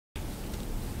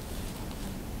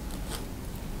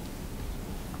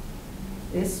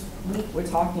This week we're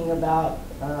talking about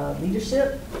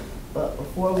leadership, but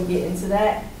before we get into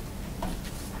that,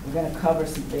 we're going to cover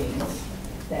some things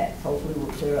that hopefully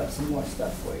will clear up some more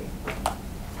stuff for you.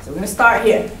 So we're going to start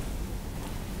here.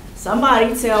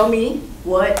 Somebody tell me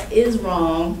what is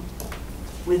wrong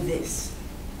with this.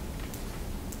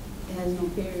 It has no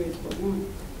periods but one.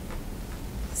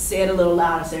 Say it a little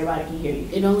louder so everybody can hear you.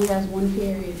 It only has one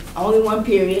period. Only one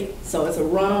period, so it's a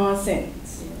run-on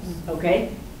sentence. Yes.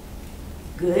 Okay?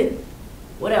 Good.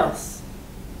 What else?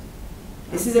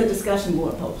 This is a discussion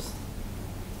board post.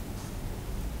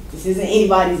 This isn't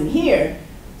anybody's in here,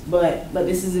 but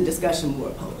this is a discussion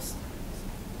board post.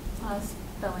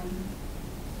 Spelling.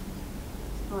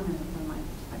 Oh, no, never mind.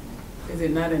 Okay. Is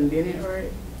it not indented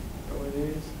right? Or it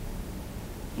is?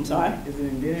 I'm sorry? Is it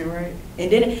indented right?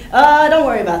 Indented? Don't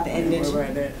worry about the Don't indentation. worry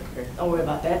about that. Okay. Don't worry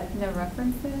about that. No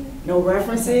references? No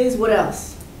references. What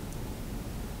else?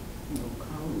 No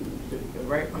comma. The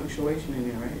right punctuation in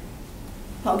there, right?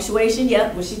 Punctuation,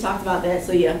 yep. Well, she talked about that,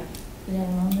 so yeah. Is that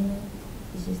long enough?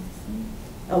 It's just the same.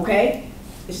 Okay?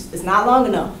 It's not long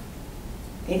enough.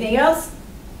 Anything else?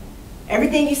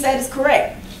 Everything you said is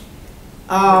correct.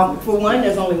 For one,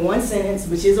 there's only one sentence,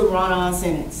 which is a run-on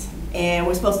sentence. And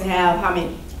we're supposed to have how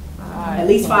many? At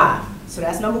least 5. So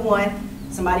that's number one.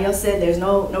 Somebody else said there's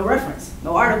no reference,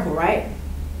 no article, right?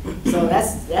 So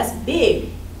that's big.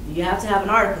 You have to have an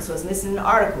article, so it's missing an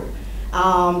article.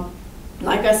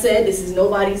 Like I said, this is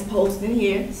nobody's post in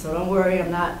here, so don't worry,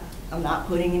 I'm not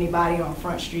putting anybody on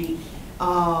Front Street.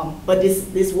 But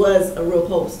this was a real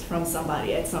post from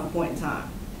somebody at some point in time.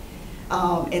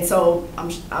 And so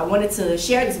I wanted to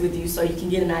share this with you so you can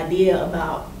get an idea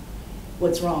about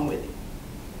what's wrong with it.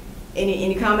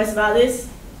 Any comments about this?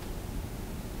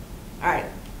 All right,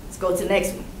 let's go to the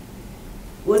next one.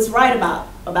 What's right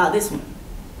about this one?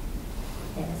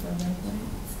 Has a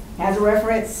reference. Has a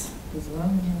reference. It's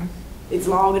long enough. It's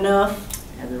long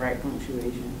enough. Has the right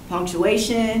punctuation.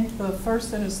 Punctuation. The first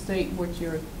sentence state what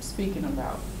you're speaking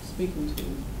to.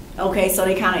 Okay, so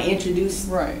they kind of introduced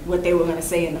Right. what they were going to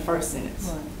say in the first sentence.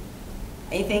 Right.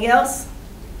 Anything else?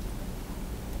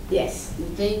 Yes. The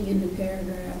thing in the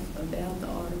paragraph about the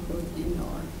article is in the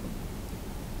article.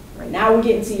 Right, now we're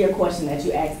getting to your question that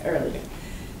you asked earlier.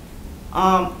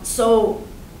 So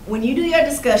when you do your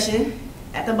discussion,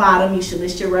 at the bottom you should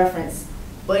list your reference,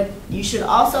 but you should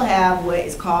also have what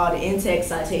is called an in-text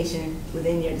citation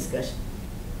within your discussion.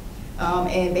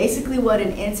 And basically what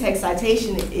an in-text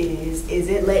citation is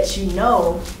it lets you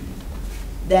know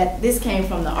that this came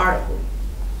from the article.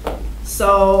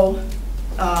 So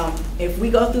if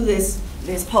we go through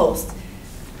this post,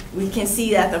 we can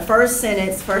see that the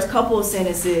first couple of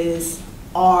sentences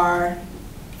are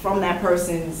from that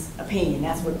person's opinion.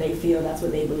 That's what they feel, that's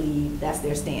what they believe, that's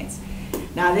their stance.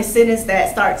 Now this sentence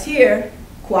that starts here,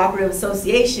 cooperative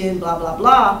association, blah, blah,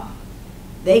 blah,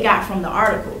 they got from the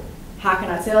article. How can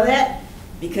I tell that?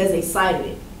 Because they cited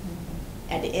it.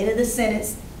 At the end of the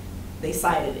sentence, they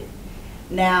cited it.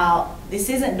 Now, this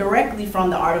isn't directly from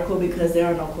the article because there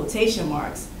are no quotation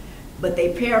marks, but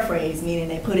they paraphrase, meaning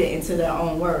they put it into their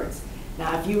own words.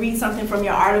 Now, if you read something from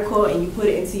your article and you put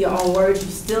it into your own words,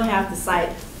 you still have to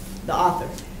cite the author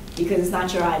because it's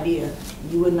not your idea.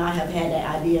 You would not have had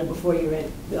that idea before you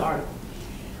read the article.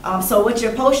 So what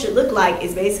your post should look like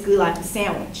is basically like a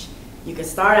sandwich. You can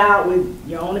start out with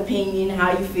your own opinion,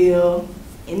 how you feel.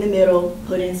 In the middle,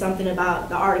 put in something about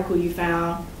the article you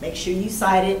found. Make sure you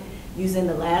cite it using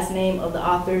the last name of the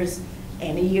authors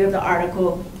and the year of the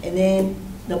article. And then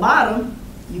the bottom,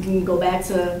 you can go back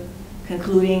to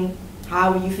concluding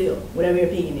however you feel, whatever your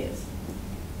opinion is.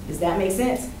 Does that make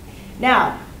sense?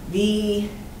 Now, the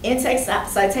in-text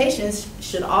citations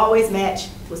should always match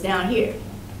what's down here.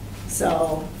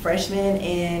 So Freshman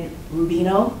and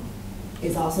Rubino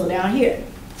is also down here.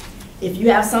 If you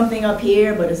have something up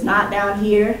here but it's not down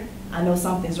here, I know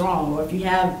something's wrong. Or if you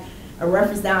have a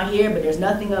reference down here but there's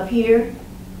nothing up here,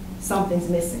 something's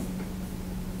missing.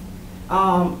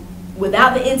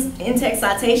 Without the in-text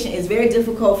citation, it's very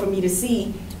difficult for me to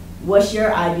see what's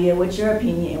your idea, what's your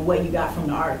opinion, and what you got from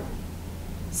the article.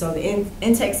 So the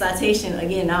in-text citation,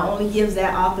 again, not only gives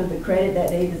that author the credit that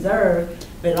they deserve,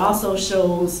 but it also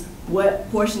shows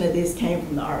what portion of this came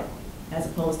from the article, as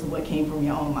opposed to what came from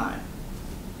your own mind.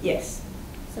 Yes?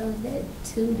 So is that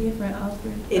 2 different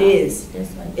authors? It is.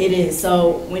 Just like It is.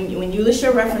 So when you list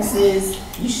your references,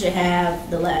 you should have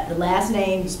the last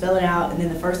name, you spell it out, and then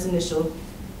the first initial,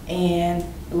 and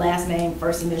the last name,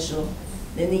 first initial,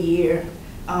 then the year.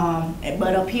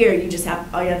 But up here,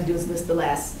 all you have to do is list the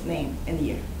last name and the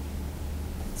year.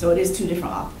 So it is 2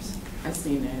 different authors. I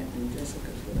seen that in Jessica's.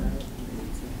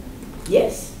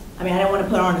 Yes. I mean, I didn't want to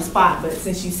put her on the spot, but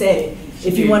since you said it,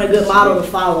 if you want a good model to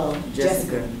follow.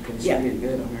 Jessica, because she Yeah. did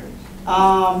good on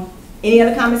hers. Any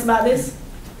other comments about this?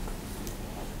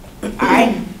 All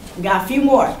right, we got a few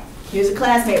more. Here's a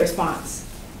classmate response.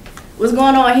 What's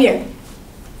going on here?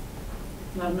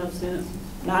 Not enough sense.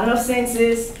 Not enough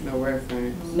sentences, No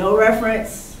reference. no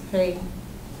reference. Hey.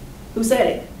 Who said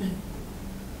it?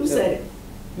 Who said it?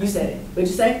 You said it. What'd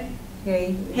you say?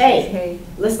 Hey. Hey. Hey.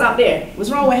 Let's stop there. What's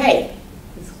wrong with hey?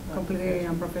 It's completely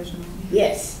unprofessional.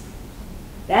 Yes.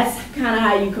 That's kind of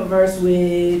how you converse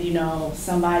with, you know,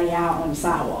 somebody out on the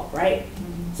sidewalk, right?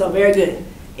 So very good.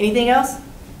 Anything else?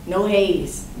 No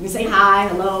haze. You can say hi,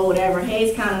 hello, whatever.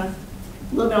 Haze kind of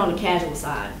a little bit on the casual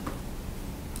side.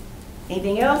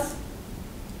 Anything else?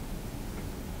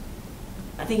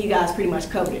 I think you guys pretty much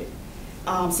covered it.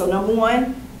 So number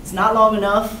one, it's not long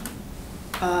enough.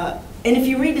 And if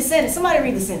you read the sentence, somebody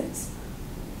read the sentence.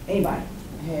 Anybody?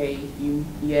 Hey,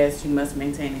 yes, you must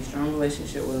maintain a strong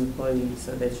relationship with employees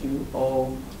so that you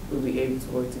all will be able to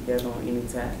work together on any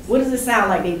task. What does it sound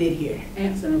like they did here?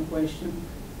 Answering a question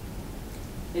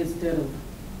instead of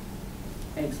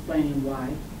explaining why.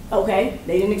 Okay,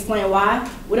 they didn't explain why.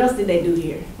 What else did they do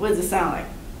here? What does it sound like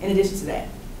in addition to that?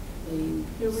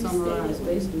 They summarized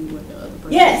basically what the other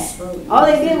person Yes, wrote. all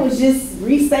they did was just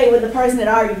restate what the person had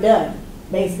already done,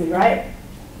 basically, right?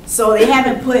 So they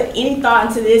haven't put any thought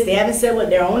into this. They haven't said what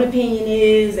their own opinion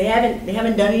is. They haven't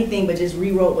done anything but just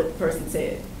rewrote what the person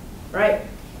said, right?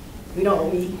 We're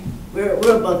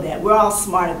above that. We're all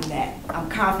smarter than that. I'm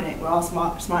confident we're all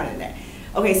smarter than that.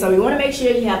 Okay, so we want to make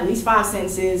sure you have at least 5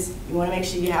 sentences. You want to make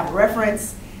sure you have a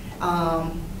reference.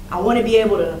 I want to be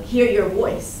able to hear your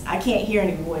voice. I can't hear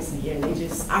any voice in here.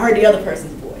 I heard the other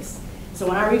person's voice. So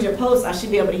when I read your post, I should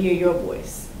be able to hear your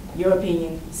voice, your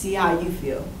opinion, see how you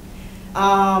feel.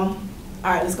 All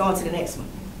right, let's go on to the next one.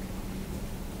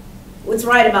 What's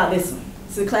right about this one?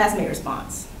 It's a classmate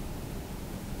response.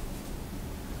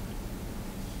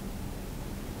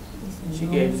 She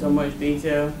gave so much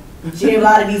detail. She gave a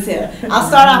lot of detail. I'll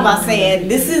start off by saying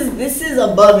this is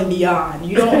above and beyond.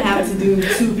 You don't have to do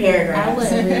 2 I paragraphs.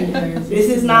 wasn't reading hers. This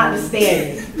is not the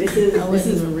standard. This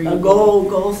is a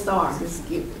gold star.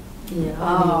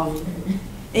 Yeah.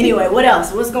 Anyway, what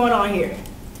else? What's going on here?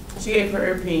 She gave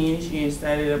her opinion. She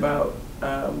started about,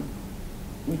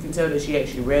 you can tell that she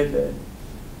actually read the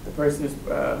person's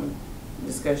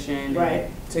discussion, Right.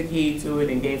 and took heed to it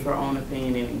and gave her own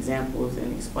opinion and examples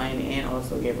and explained it and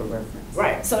also gave a reference.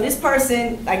 Right. So this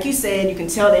person, like you said, you can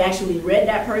tell they actually read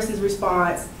that person's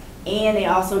response and they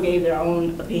also gave their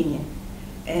own opinion.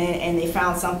 And they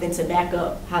found something to back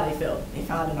up how they felt. They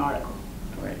found an article.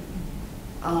 Right.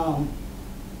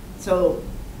 So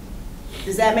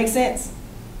does that make sense?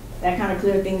 That kind of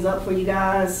cleared things up for you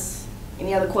guys?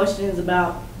 Any other questions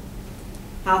about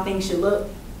how things should look?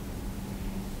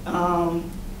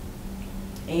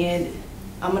 And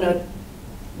I'm gonna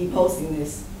be posting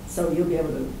this, so you'll be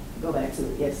able to go back to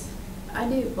it. Yes. I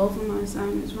did both of my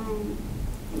assignments wrong,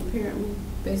 apparently,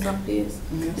 based off this.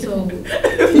 So,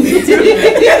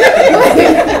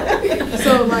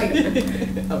 so like,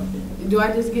 do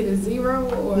I just get a 0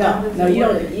 or? No, you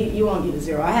don't. You won't get a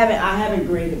 0. I haven't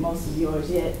graded most of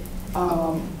yours yet.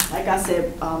 Like I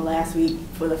said last week,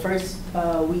 for the first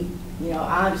week, you know,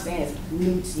 I understand it's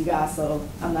new to you guys, so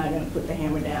I'm not gonna put the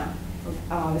hammer down.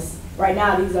 Right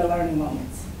now, these are learning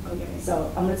moments. Okay.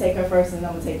 So I'm gonna take her first, and then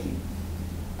I'm gonna take you.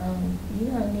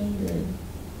 You don't need a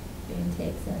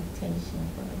in-text citation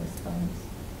for a response,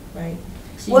 right?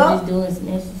 She's Well, just doing some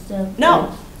extra stuff.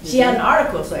 No, she had an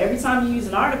article, so every time you use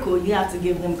an article, you have to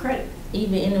give them credit.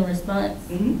 Even in the response,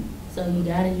 Mm-hmm. so you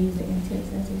gotta use the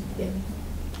in-text citation. Yeah.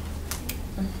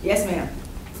 Yes, ma'am.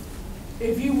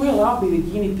 If you will, I'll be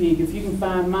the guinea pig. If you can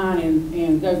find mine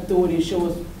and go through it and show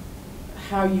us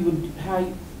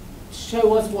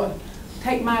show us what,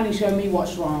 take mine and show me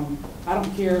what's wrong. I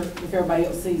don't care if everybody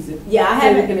else sees it. Yeah, I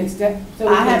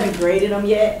haven't graded them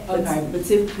yet. Okay. But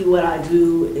typically what I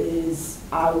do is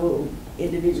I will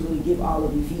individually give all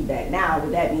of you feedback. Now,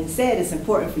 with that being said, it's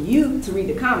important for you to read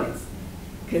the comments,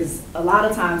 because a lot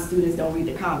of times students don't read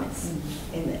the comments.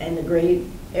 Mm-hmm. In the grade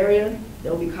area,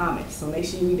 there'll be comments. So make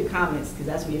sure you read the comments, because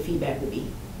that's where your feedback will be.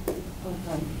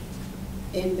 Okay.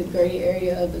 In the gray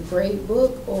area of the grade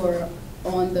book or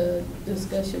on the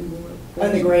discussion board?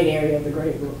 In the grade area of the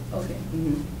grade book. Okay.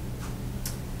 Mm-hmm.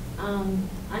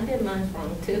 I did mine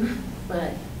wrong too,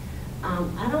 but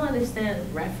I don't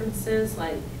understand references.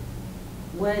 Like,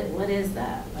 what is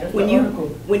that? Like,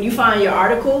 When you find your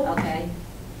article, okay,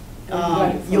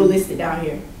 you'll list it down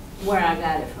here. where I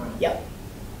got it from. Yep.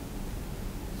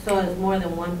 So it's more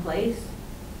than one place.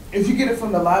 If you get it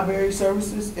from the library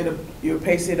services, you'll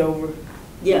paste it over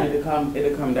Yeah. It'll come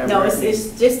directly. No, it's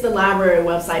just the library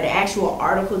website. The actual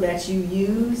article that you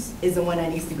use is the one that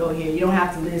needs to go here. You don't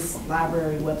have to list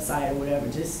library website or whatever,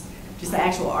 just the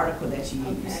actual article that you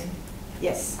use. Okay.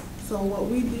 Yes. So what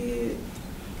we did,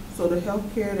 so the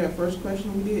healthcare, that first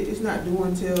question we did, it's not due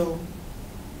until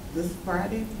this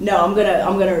Friday? No, I'm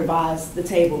gonna revise the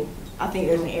table. I think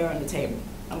there's an error on the table.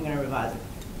 I'm gonna revise it.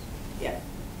 Yeah.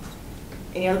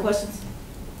 Any other questions?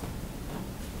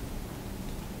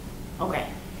 Okay.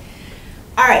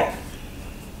 All right.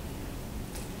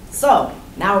 So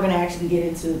now we're gonna actually get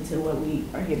into what we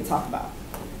are here to talk about.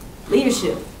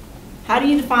 Leadership. How do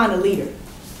you define a leader?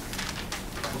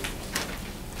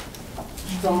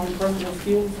 Strong personal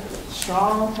skills.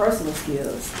 Strong personal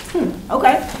skills.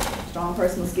 Okay. Strong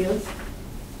personal skills.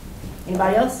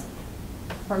 Anybody else?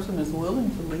 Person is willing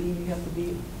to lead, you have to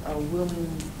be a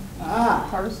willing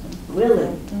person.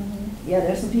 Willing. Mhm. Yeah,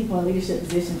 there's some people in leadership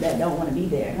positions that don't want to be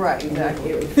there. Right, And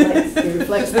exactly. It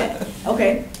reflects that.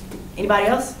 Okay. Anybody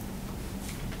else?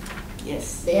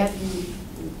 Yes. They have to be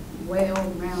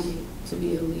well-rounded to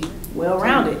be a leader.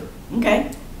 Well-rounded.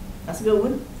 Okay. That's a good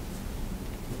one.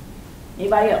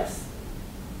 Anybody else?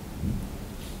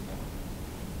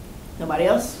 Nobody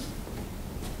else?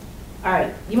 All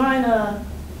right. You mind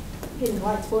hitting the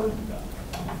lights for me?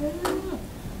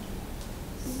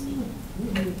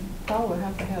 Probably would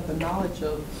have to have the knowledge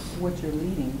of what you're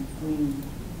leading. I mean,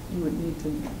 you would need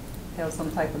to have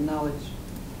some type of knowledge,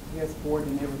 I guess, more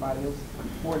than everybody else,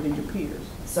 more than your peers.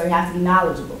 So you have to be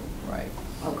knowledgeable. Right.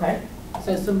 Okay.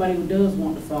 So somebody who does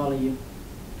want to follow you.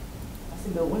 That's a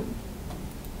good one.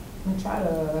 I'm gonna try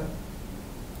to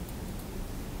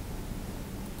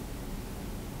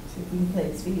see if we can play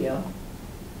this video.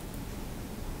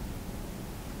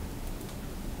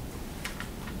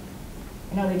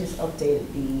 I know they just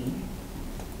updated the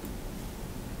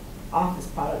Office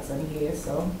products on here,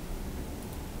 so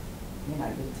may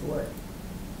not get it to work.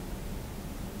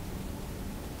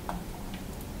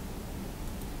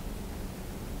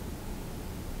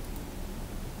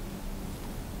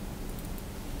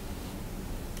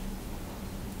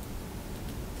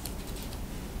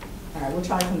 All right, we'll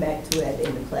try to come back to it at the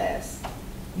end of class.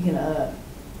 You can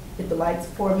hit the lights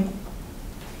for me.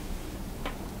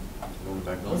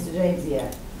 Mr. James,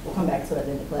 yeah. We'll come back to it at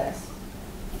the end of class.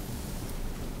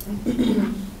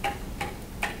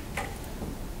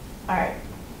 All right,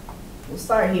 we'll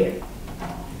start here.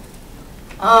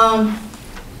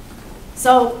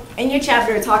 So in your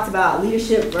chapter, it talked about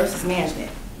leadership versus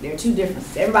management. There are two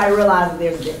differences. Everybody realizes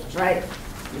there's a difference, right?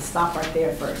 Let's stop right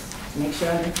there first. Make sure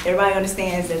everybody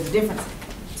understands there's a difference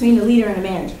between the leader and the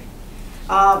manager.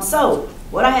 So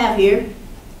what I have here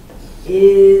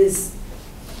is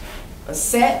a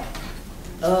set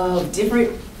of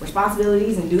different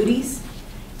responsibilities and duties.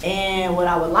 And what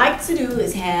I would like to do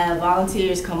is have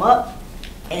volunteers come up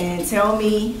and tell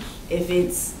me if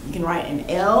it's, you can write an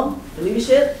L for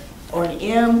leadership or an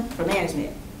M for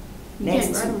management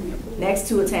next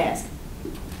to a task.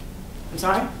 I'm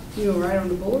sorry? You gonna write on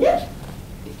the board? Yeah.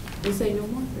 This ain't no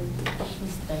more.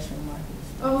 Special markers.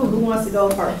 Oh, who wants to go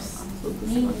first?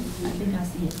 Me, I think I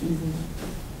see it easy.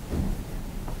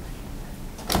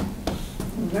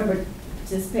 Remember,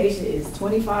 participation is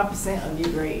 25% of your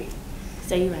grade.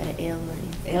 So you write an L or an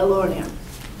M. L or an M.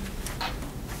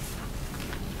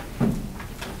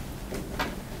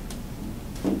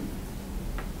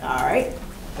 All right,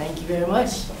 thank you very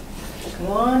much. Come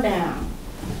on down.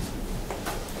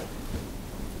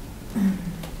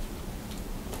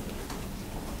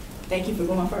 Thank you for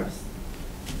going first.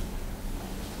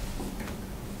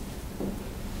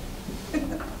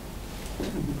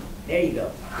 There you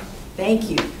go. Thank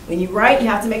you. When you write, you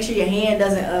have to make sure your hand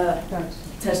doesn't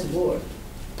touch the board.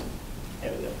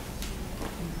 There we go.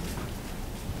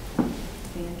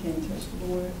 Hand can't touch the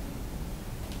board.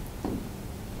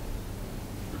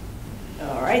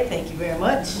 All right, thank you very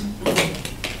much.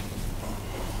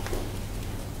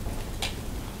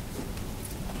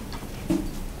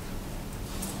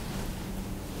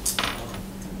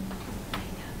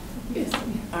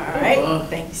 All right,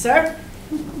 thank you, sir.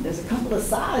 There's a couple of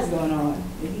sides going on.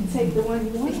 You can take the one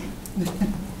you want.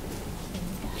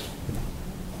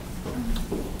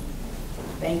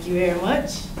 Thank you very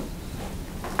much.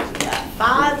 We got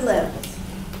 5 left.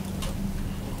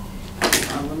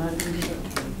 When I do that.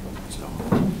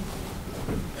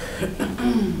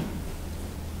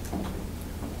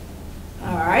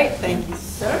 All right, thank you,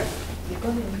 sir. Go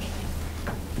ahead.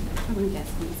 I'm gonna guess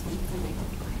on this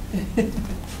one.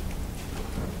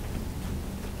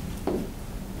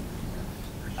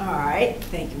 All right,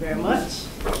 thank you very much.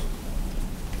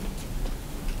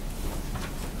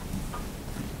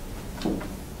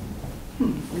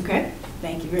 Okay, thank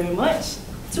Thank you very much.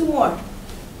 2 more.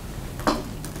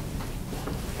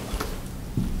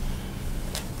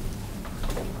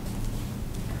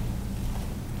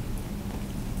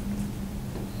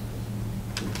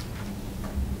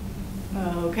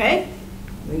 Okay,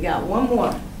 we got 1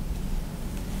 more.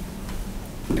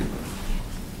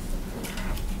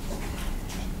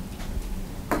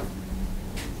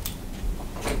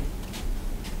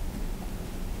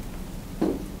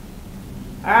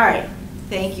 All right,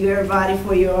 thank you everybody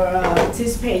for your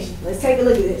participation. Let's take a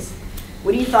look at this.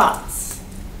 What are your thoughts?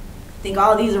 Think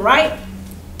all of these are right?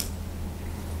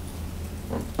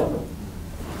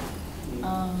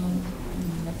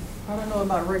 I don't know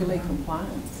about regulate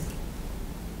compliance.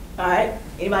 All right,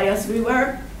 anybody else agree with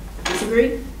her?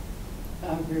 Disagree?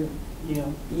 I agree, yeah.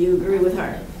 You agree with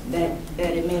her that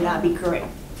it may not be correct.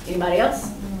 Anybody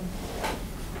else?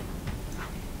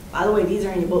 By the way, these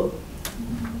are in your book.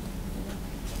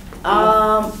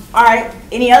 All right,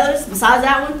 any others besides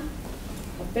that one?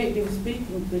 Effective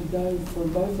speaking could go for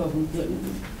both of them, couldn't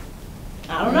it?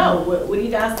 I don't know. What do you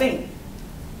guys think?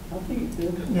 I think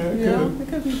it could. Yeah, it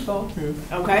could be both.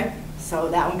 Okay, so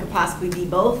that one could possibly be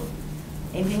both.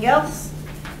 Anything else?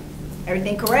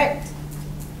 Everything correct?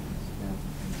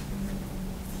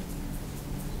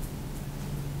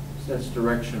 That's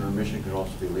direction or mission could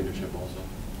also be leadership also.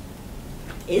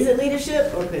 Is it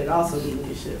leadership or could it also be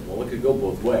leadership? Well, it could go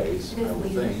both ways, It is I would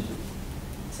leadership. think.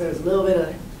 So there's a little bit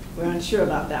of, we're unsure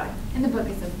about that one. In the book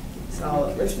it says.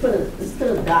 So let's put a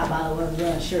dot by the ones we're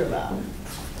unsure about.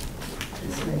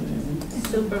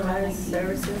 Supervised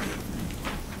services.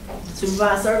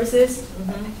 Supervised services,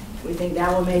 we think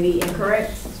that one may be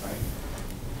incorrect.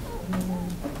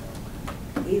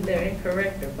 Either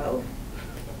incorrect or both.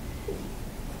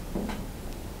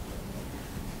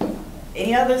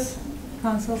 Any others?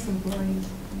 Consults employees.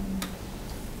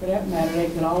 For that matter, they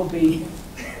could all be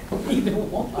either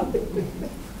one. All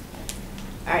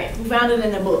right, who found it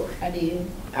in the book? I did.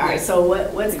 All right, so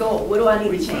what do I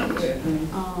need to change?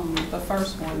 The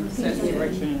first one says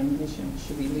direction and mission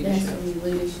should be That's leadership. the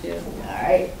leadership. All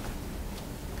right.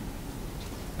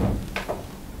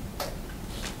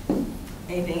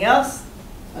 Anything else?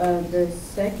 The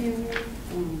second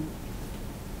one,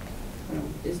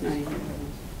 it's not in here.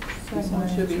 This one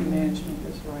should be management,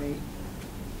 that's right.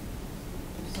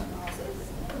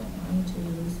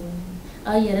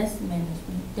 Oh, yeah, that's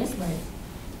management. That's right.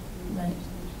 Right.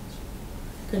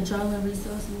 Controlling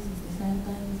resources is the same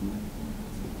thing as management.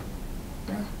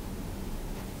 Right.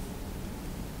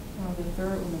 Well, the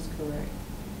third one is correct.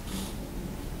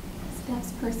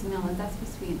 Staff's personnel, is that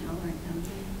supposed to be an L or an M?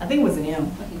 I think it was an M.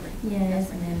 Okay, great. Yeah,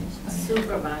 that's management.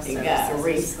 Supervised It services. got is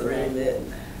erased a little correct. bit.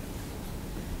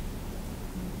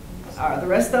 Are the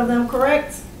rest of them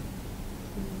correct?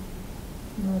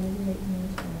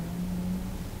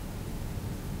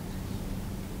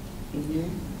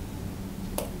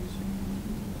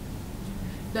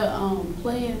 The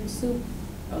plan soup,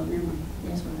 oh, never mind,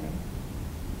 that's right.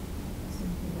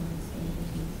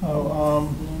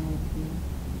 Oh,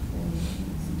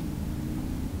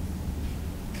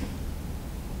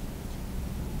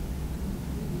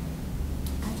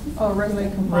 Oh,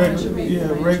 regulate compliance should be. yeah,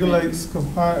 management. regulates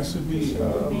compliance should be,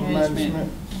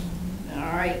 management. All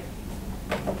right.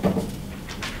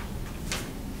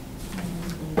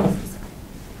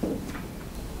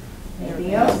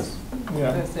 Anything else?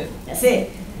 Yeah. That's it. That's it.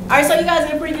 All right, so you guys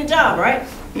did a pretty good job, right?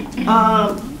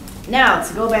 Now,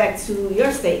 to go back to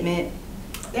your statement,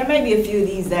 there may be a few of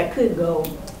these that could go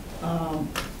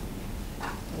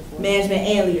management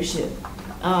and leadership.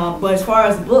 But as far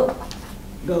as the book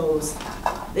goes,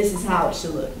 this is how it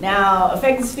should look. Now,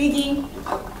 effective speaking,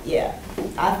 yeah,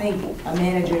 I think a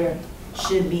manager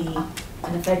should be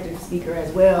an effective speaker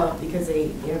as well because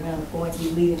they're going to be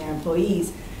leading their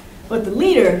employees. But the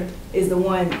leader is the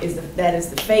one that is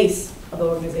the face of the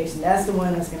organization. That's the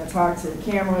one that's going to talk to the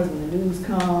cameras when the news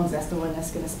comes. That's the one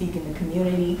that's going to speak in the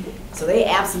community. So they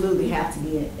absolutely have to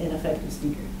be an effective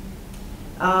speaker.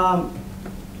 Let's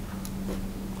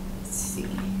see.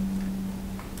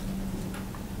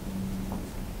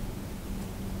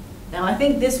 Now I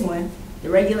think this one, the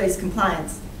regulates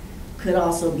compliance, could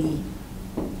also be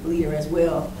leader as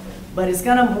well, but it's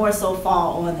going to more so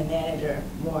fall on the manager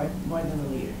more than the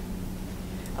leader.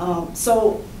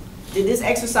 So did this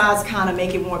exercise kind of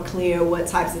make it more clear what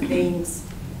types of things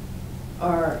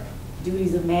are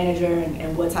duties of manager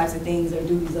and what types of things are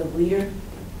duties of leader?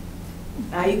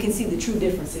 Now you can see the true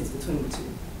differences between the two.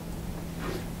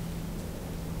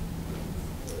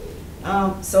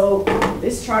 So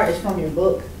this chart is from your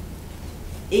book.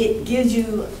 It gives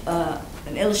you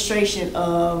an illustration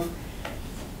of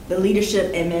the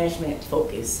leadership and management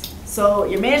focus. So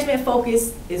your management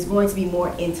focus is going to be more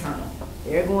internal.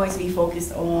 They're going to be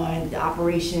focused on the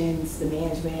operations, the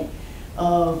management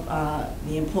of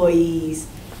the employees,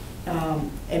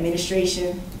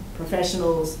 administration,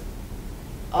 professionals,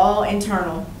 all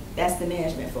internal. That's the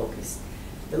management focus.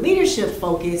 The leadership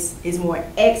focus is more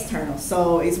external,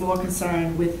 so it's more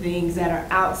concerned with things that are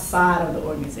outside of the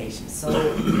organization. So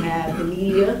you have the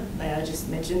media, like I just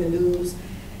mentioned, the news,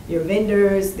 your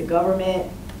vendors, the government,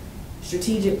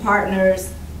 strategic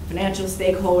partners, financial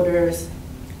stakeholders,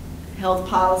 health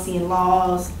policy and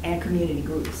laws, and community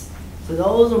groups. So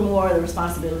those are more the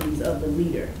responsibilities of the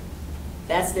leader.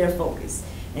 That's their focus.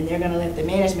 And they're gonna let the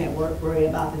management worry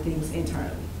about the things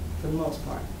internally, for the most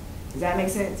part. Does that make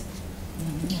sense?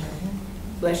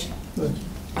 Bless you.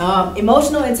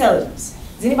 Emotional intelligence.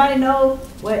 Does anybody know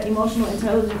what emotional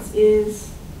intelligence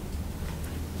is?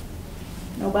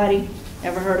 Nobody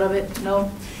ever heard of it?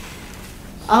 No?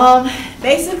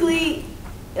 Basically,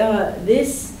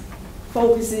 this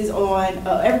focuses on,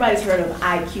 everybody's heard of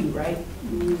IQ, right?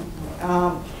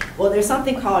 Well, there's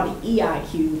something called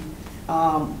EIQ,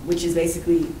 which is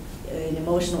basically an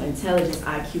emotional intelligence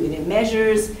IQ, and it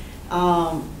measures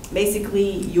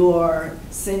basically your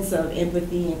sense of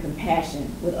empathy and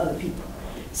compassion with other people.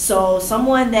 So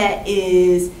someone that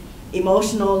is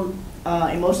emotionally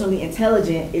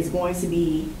intelligent is going to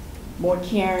be more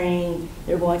caring.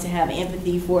 They're going to have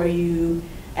empathy for you,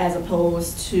 as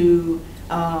opposed to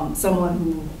someone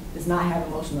who does not have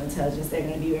emotional intelligence. They're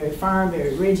going to be very firm,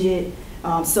 very rigid.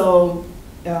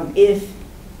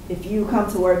 If you come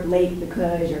to work late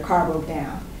because your car broke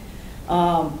down,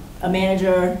 a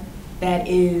manager that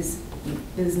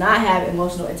does not have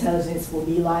emotional intelligence will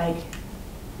be like,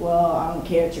 well, I don't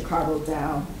care if your car broke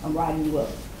down, I'm riding you up.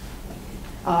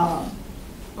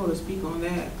 To speak on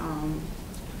that,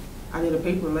 I did a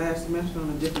paper last semester on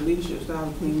the different leadership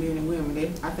styles between men and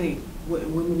women. I think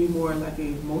women be more like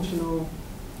emotional.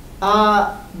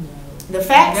 The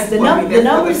facts, the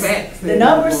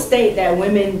numbers state that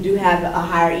women do have a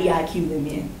higher EIQ than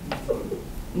men.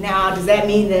 Now, does that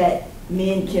mean that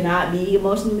men cannot be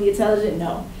emotionally intelligent?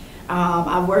 No.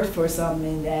 I've worked for some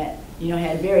men that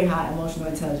had very high emotional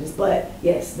intelligence, but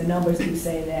yes, the numbers do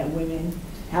say that women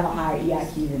have a higher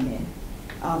EIQ than men.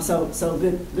 So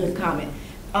good comment.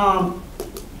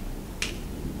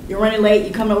 You're running late,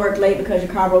 you come to work late because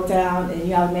your car broke down, and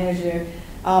you have a manager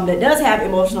that does have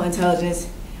emotional intelligence.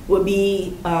 Would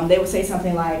be, they would say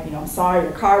something like, I'm sorry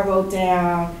your car broke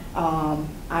down, I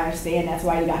understand that's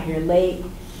why you got here late.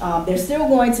 They're still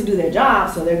going to do their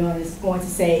job, so they're going to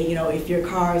say, if your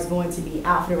car is going to be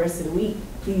out for the rest of the week,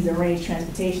 please arrange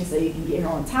transportation so you can get here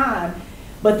on time.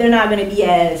 But they're not going to be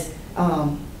as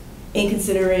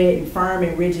inconsiderate and firm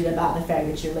and rigid about the fact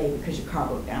that you're late because your car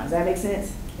broke down. Does that make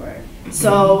sense? Right.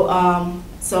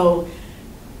 So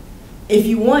if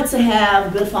you want to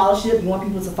have good fellowship, you want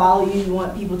people to follow you, you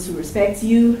want people to respect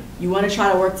you, you want to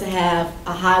try to work to have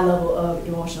a high level of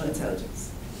emotional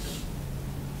intelligence.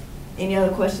 Any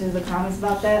other questions or comments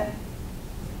about that?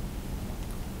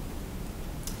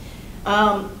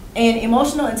 And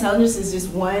emotional intelligence is just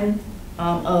one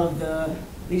of the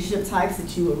leadership types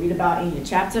that you will read about in your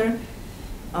chapter.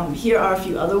 Here are a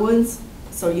few other ones.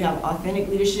 So you have authentic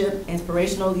leadership,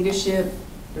 inspirational leadership,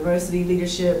 diversity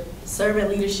leadership, servant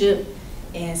leadership,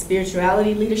 and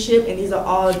spirituality leadership. And these are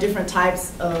all different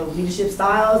types of leadership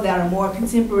styles that are more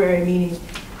contemporary, meaning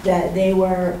that they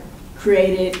were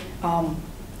created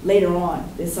later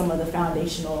on than some of the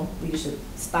foundational leadership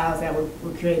styles that were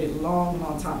created a long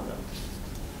time ago.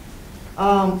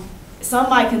 Some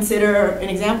might consider an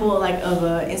example of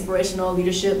an inspirational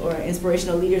leadership or an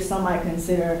inspirational leader. Some might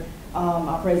consider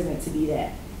our president to be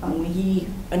that. When he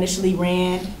initially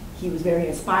ran, he was very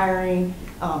inspiring.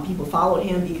 People followed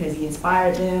him because he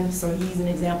inspired them. So he's an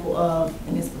example of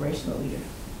an inspirational leader.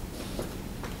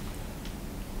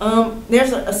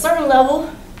 There's a certain level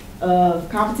of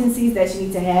competencies that you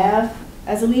need to have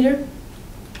as a leader.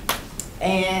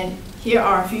 And here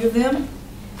are a few of them.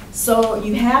 So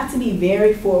you have to be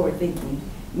very forward thinking,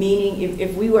 meaning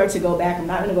if we were to go back, I'm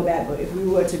not going to go back, but if we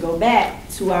were to go back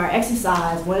to our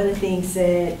exercise, one of the things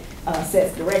said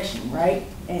sets direction, right?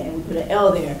 And we put an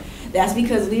L there. That's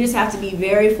because leaders have to be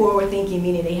very forward thinking,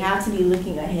 meaning they have to be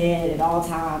looking ahead at all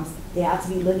times. They have to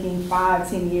be looking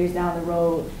 5-10 years down the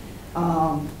road.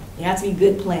 They have to be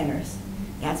good planners.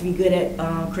 They have to be good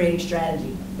at creating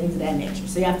strategy, things of that nature.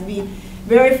 So you have to be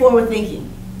very forward thinking.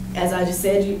 As I just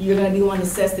said, you're going to be the one to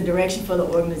set the direction for the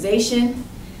organization.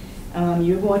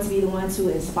 You're going to be the one to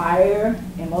inspire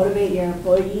and motivate your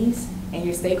employees and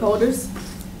your stakeholders.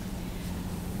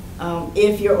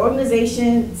 If your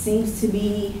organization seems to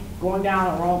be going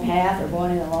down the wrong path or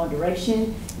going in the wrong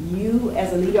direction, you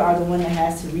as a leader are the one that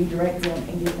has to redirect them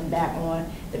and get them back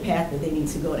on the path that they need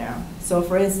to go down. So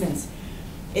for instance,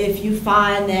 if you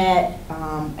find that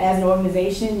as an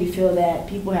organization you feel that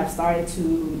people have started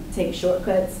to take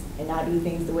shortcuts and not do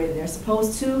things the way that they're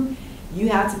supposed to, you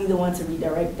have to be the one to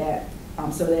redirect that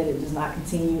so that it does not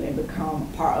continue and become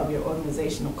part of your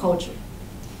organizational culture.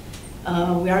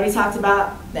 We already talked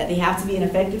about that they have to be an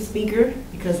effective speaker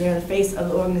because they're the face of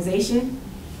the organization.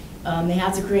 They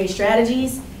have to create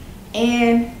strategies,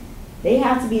 and they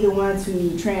have to be the one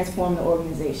to transform the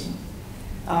organization.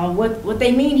 What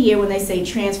they mean here when they say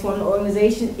transform the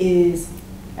organization is,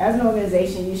 as an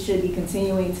organization, you should be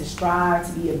continuing to strive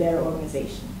to be a better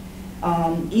organization.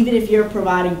 Even if you're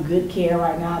providing good care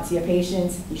right now to your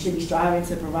patients, you should be striving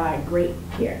to provide great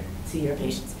care to your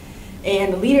patients.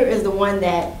 And the leader is the one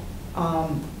that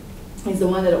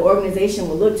the organization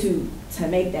will look to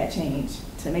make that change,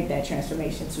 to make that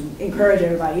transformation, to encourage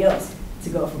everybody else to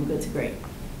go from good to great.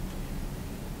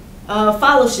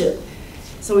 Fellowship.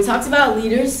 So we talked about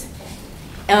leaders.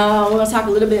 We're going to talk a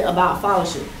little bit about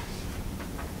fellowship.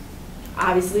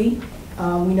 Obviously,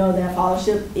 we know that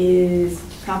fellowship is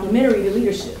complementary to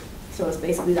leadership. So it's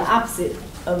basically the opposite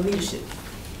of leadership.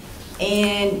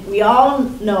 And we all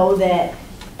know that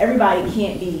everybody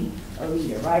can't be a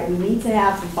leader, right? We need to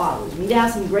have some followers. We need to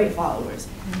have some great followers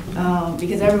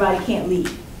because everybody can't lead.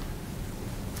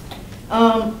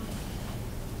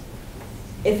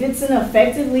 If it's an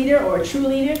effective leader or a true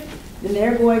leader, then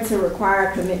they're going to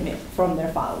require commitment from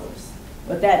their followers.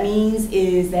 What that means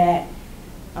is that,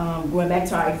 going back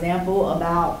to our example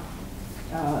about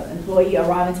an employee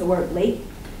arriving to work late,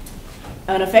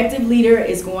 an effective leader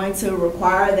is going to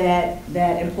require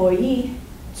that employee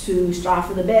to strive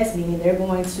for the best, meaning they're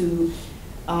going to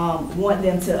want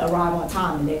them to arrive on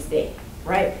time the next day,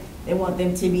 right? They want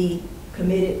them to be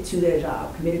committed to their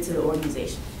job, committed to the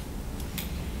organization.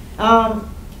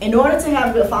 In order to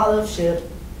have good fellowship,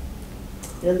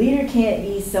 the leader can't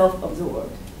be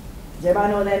self-absorbed. Does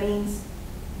everybody know what that means?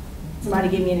 Somebody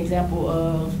give me an example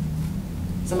of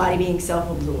somebody being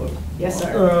self-absorbed. Yes,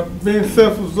 sir. Being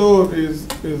self-absorbed is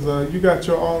you got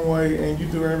your own way and you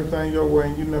do everything your way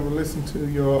and you never listen to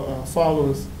your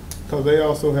followers because they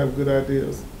also have good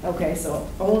ideas. Okay, so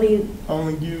only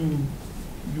you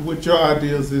what your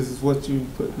ideas is what you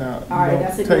put out. All right,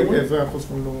 that's a good one. Take examples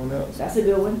from no one else. That's a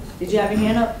good one. Did you have your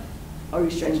hand up? Or are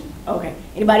you stretching? Okay.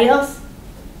 Anybody else?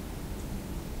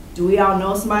 Do we all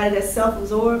know somebody that's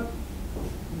self-absorbed?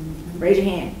 Raise your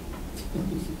hand.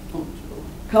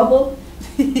 Couple?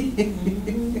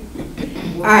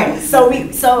 All right, so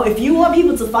if you want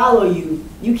people to follow you,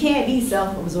 you can't be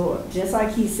self-absorbed. Just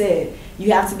like he said,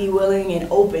 you have to be willing and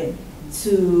open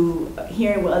to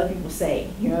hearing what other people say,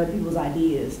 hearing other people's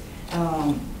ideas.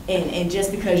 And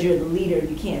just because you're the leader,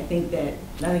 you can't think that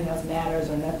nothing else matters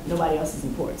or nobody else is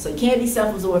important. So you can't be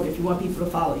self-absorbed if you want people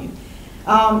to follow you.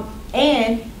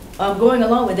 Going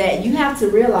along with that, you have to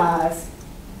realize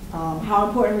how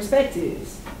important respect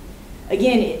is.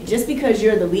 Again, just because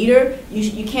you're the leader,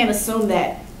 you can't assume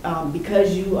that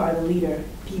because you are the leader,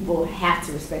 people have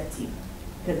to respect you,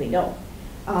 because they don't.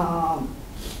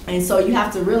 And so you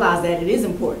have to realize that it is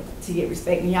important to get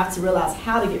respect, and you have to realize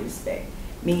how to get respect,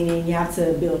 meaning you have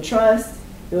to build trust,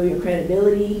 build your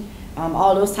credibility,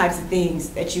 all those types of things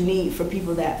that you need for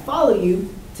people that follow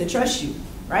you to trust you,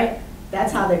 right?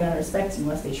 That's how they're going to respect you,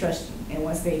 once they trust you and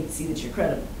once they see that you're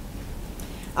credible.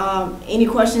 Any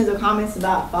questions or comments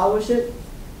about followership?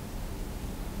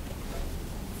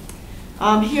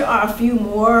 Here are a few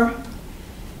more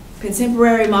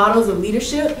contemporary models of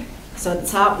leadership. So at the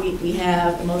top, we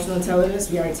have emotional intelligence,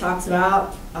 we already talked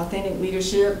about, authentic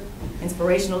leadership,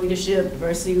 inspirational leadership,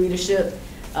 diversity leadership,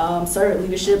 servant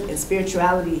leadership, and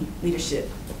spirituality leadership.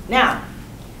 Now,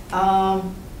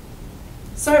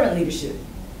 servant leadership.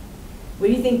 What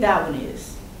do you think that one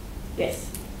is? Yes.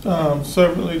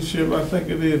 Servant leadership, I think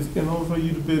it is. In order for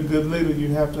you to be a good leader, you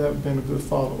have to have been a good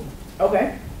follower.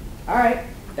 Okay. All right.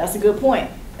 That's a good point.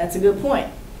 That's a good point.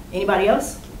 Anybody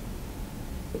else?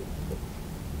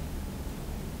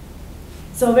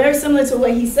 So very similar to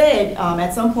what he said,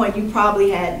 at some point you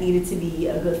probably had needed to be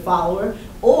a good follower,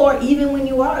 or even when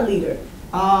you are a leader.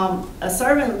 A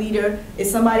servant leader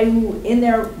is somebody who in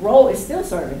their role is still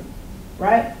serving,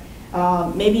 right?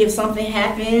 Maybe if something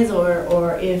happens,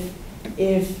 or if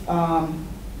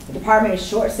the department is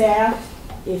short-staffed,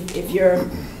 if you're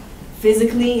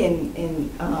physically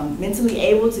and mentally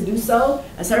able to do so,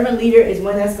 a servant leader is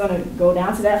one that's going to go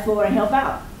down to that floor and help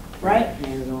out, right?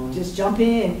 Hands on. Just jump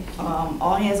in,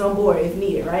 all hands on board if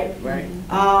needed, right? Right.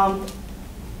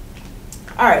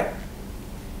 All right.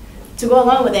 To go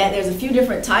along with that, there's a few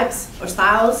different types or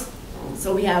styles.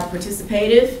 So we have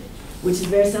participative, which is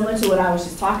very similar to what I was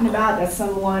just talking about. That's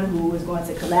someone who is going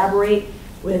to collaborate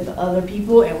with other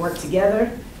people and work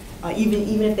together.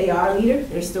 Even if they are a leader,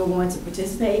 they're still going to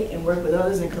participate and work with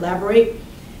others and collaborate.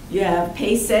 You have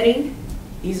pace setting.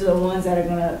 These are the ones that are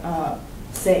going to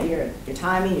set your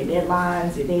timing, your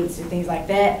deadlines, your dates, and things like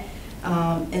that.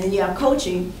 And then you have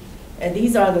coaching. And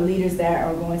these are the leaders that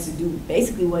are going to do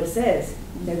basically what it says.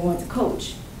 They're going to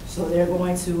coach. So they're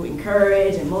going to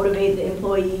encourage and motivate the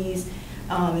employees,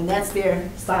 and that's their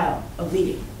style of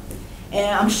leading.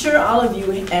 And I'm sure all of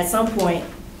you at some point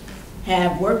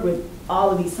have worked with all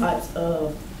of these types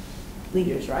of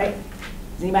leaders, right?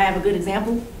 Does anybody have a good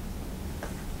example?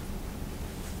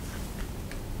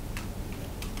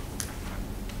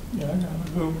 Yeah, I got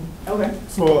a good one. Okay.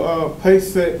 For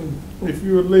pace setting, if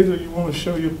you're a leader, you want to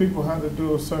show your people how to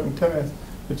do a certain task,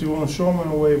 but you want to show them in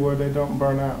a way where they don't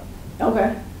burn out.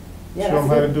 Okay. Yeah, Show them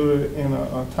that's how to good. do it in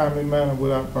a timely manner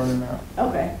without burning out.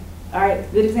 Okay. All right.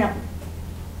 Good example.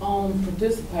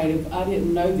 Participative, I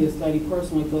didn't know this lady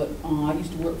personally, but I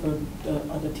used to work for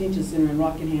a detention center in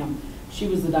Rockingham. She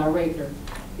was the director.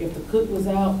 If the cook was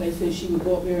out, they said she would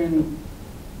go up there and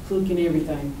cook and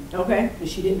everything. Okay. But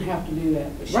she didn't have to do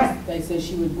that. But she, Right. they said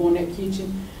she would go in that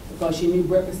kitchen because she knew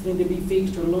breakfast needed to be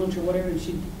fixed or lunch or whatever, and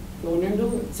she'd go in there and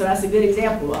do it. So that's a good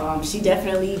example. She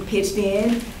definitely pitched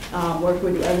in, worked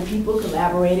with the other people,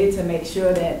 collaborated to make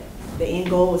sure that the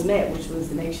end goal was met, which was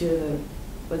to make sure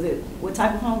what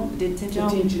type of home? Detention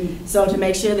home? Detention. So to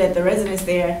make sure that the residents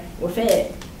there were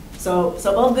fed. So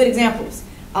both good examples.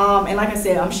 And like I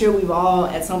said, I'm sure we've all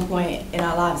at some point in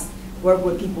our lives worked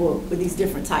with people with these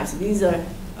different types. So these are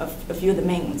a few of the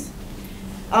main ones.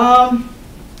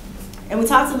 And we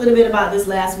talked a little bit about this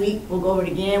last week. We'll go over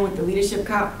it again with the leadership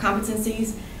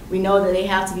competencies. We know that they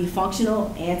have to be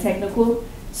functional and technical.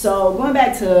 So going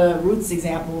back to Ruth's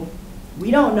example,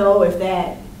 we don't know if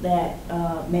that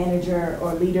manager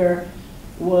or leader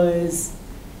was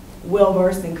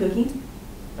well-versed in cooking,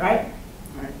 right?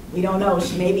 We don't know.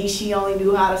 Maybe she only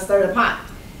knew how to stir the pot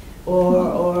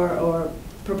or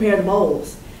prepare the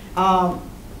bowls.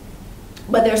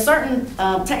 But there are certain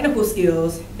technical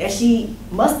skills that she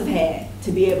must have had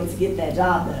to be able to get that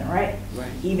job done, right?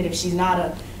 Even if she's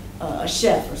not a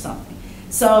chef or something.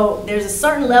 So there's a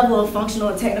certain level of functional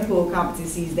and technical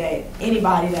competencies that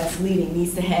anybody that's leading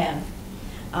needs to have.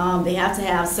 They have to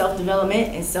have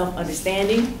self-development and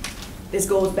self-understanding. This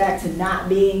goes back to not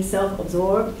being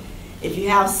self-absorbed. If you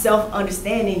have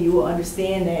self-understanding, you will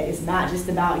understand that it's not just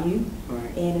about you,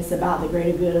 and it's about the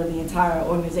greater good of the entire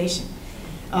organization.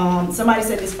 Somebody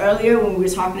said this earlier when we were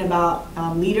talking about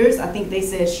leaders. I think they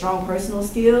said strong personal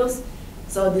skills.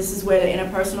 So this is where the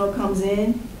interpersonal comes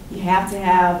in. You have to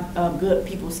have good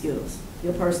people skills,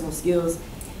 your personal skills,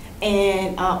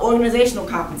 and organizational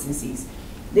competencies.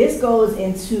 This goes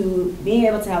into being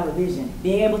able to have a vision,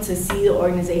 being able to see the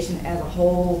organization as a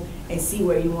whole and see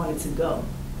where you want it to go.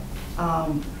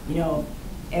 You know,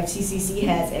 FTCC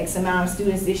has X amount of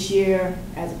students this year.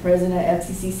 As a president of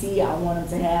FTCC, I want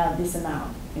them to have this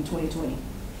amount in 2020.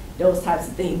 Those types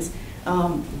of things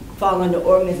fall under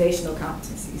organizational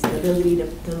competencies, the ability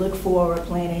to look forward,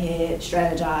 plan ahead,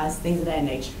 strategize, things of that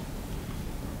nature.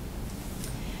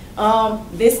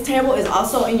 This table is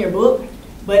also in your book,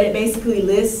 but it basically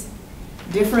lists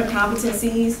different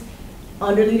competencies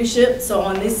under leadership. So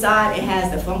on this side, it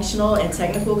has the functional and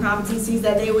technical competencies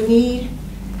that they would need.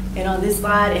 And on this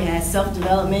slide, it has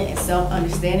self-development and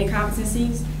self-understanding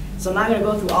competencies. So I'm not going to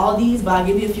go through all these, but I'll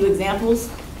give you a few examples.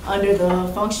 Under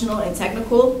the functional and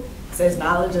technical, it says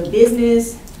knowledge of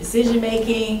business,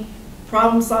 decision-making,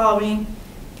 problem-solving.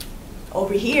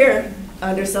 Over here,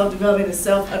 under self-development and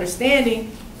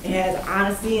self-understanding, it has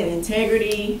honesty and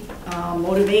integrity,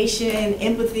 motivation,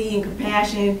 empathy, and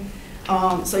compassion.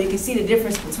 So you can see the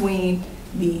difference between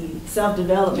the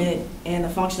self-development and the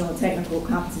functional and technical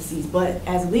competencies. But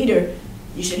as a leader,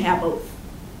 you should have both.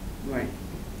 Right.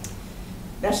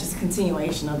 That's just a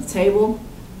continuation of the table.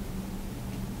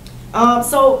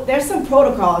 So there's some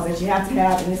protocols that you have to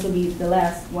have, and this will be the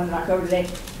last one that I cover today.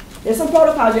 There's some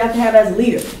protocols you have to have as a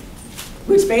leader,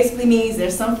 which basically means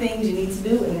there's some things you need to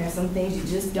do and there's some things you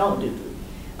just don't do.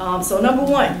 So number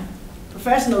one,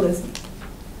 professionalism.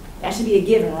 That should be a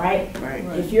given, right? Right.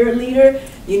 If you're a leader,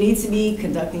 you need to be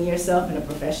conducting yourself in a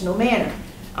professional manner.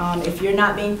 If you're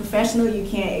not being professional, you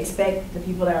can't expect the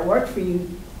people that work for you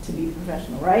to be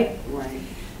professional, right? Right.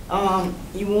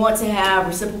 You want to have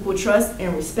reciprocal trust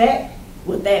and respect.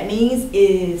 What that means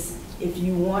is if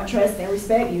you want trust and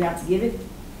respect, you have to give it.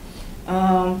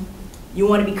 You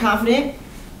want to be confident,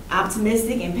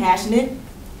 optimistic, and passionate.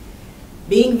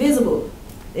 Being visible.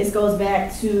 This goes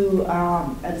back to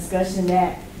a discussion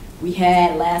that we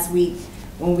had last week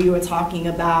when we were talking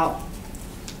about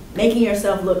making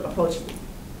yourself look approachable.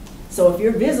 So if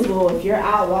you're visible, if you're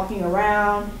out walking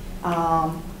around,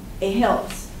 it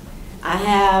helps. I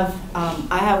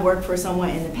have worked for someone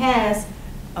in the past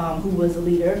who was a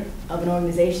leader of an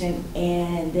organization,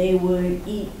 and they would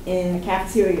eat in the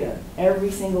cafeteria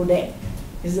every single day.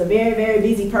 This is a very, very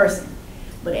busy person,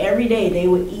 but every day they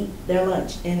would eat their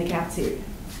lunch in the cafeteria.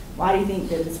 Why do you think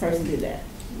that this person did that?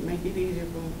 Make it easier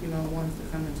for, ones to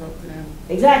come and talk to them.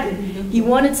 Exactly. He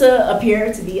wanted to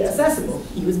appear to be accessible.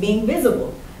 He was being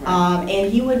visible.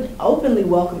 And he would openly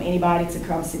welcome anybody to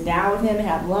come sit down with him and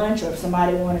have lunch, or if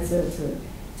somebody wanted to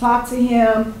talk to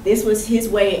him. This was his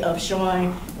way of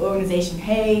showing the organization,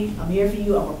 hey, I'm here for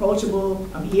you, I'm approachable,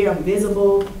 I'm here, I'm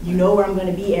visible, you know where I'm going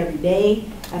to be every day.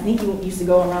 I think he used to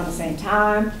go around the same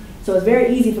time. So it's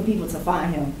very easy for people to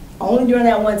find him. Only during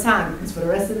that one time, because for the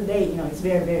rest of the day, it's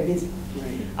very, very busy.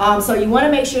 Right. So you want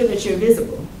to make sure that you're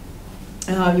visible.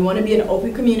 You want to be an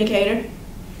open communicator.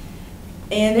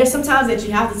 And there's some times that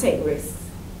you have to take risks.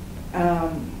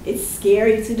 It's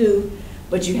scary to do,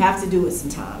 but you have to do it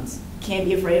sometimes. Can't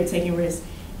be afraid of taking risks.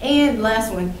 And the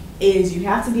last one is you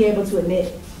have to be able to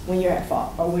admit when you're at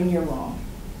fault or when you're wrong.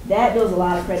 That builds a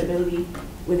lot of credibility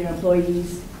with your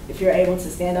employees. If you're able to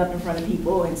stand up in front of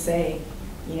people and say,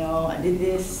 I did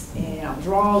this and I was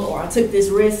wrong, or I took this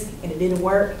risk and it didn't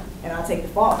work and I'll take the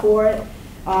fault for it.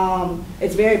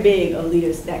 It's very big of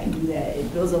leaders that can do that.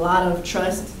 It builds a lot of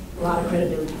trust, a lot of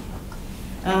credibility.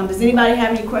 Does anybody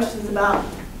have any questions about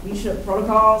leadership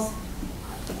protocols?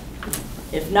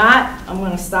 If not, I'm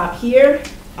going to stop here,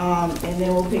 and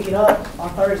then we'll pick it up on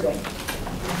Thursday.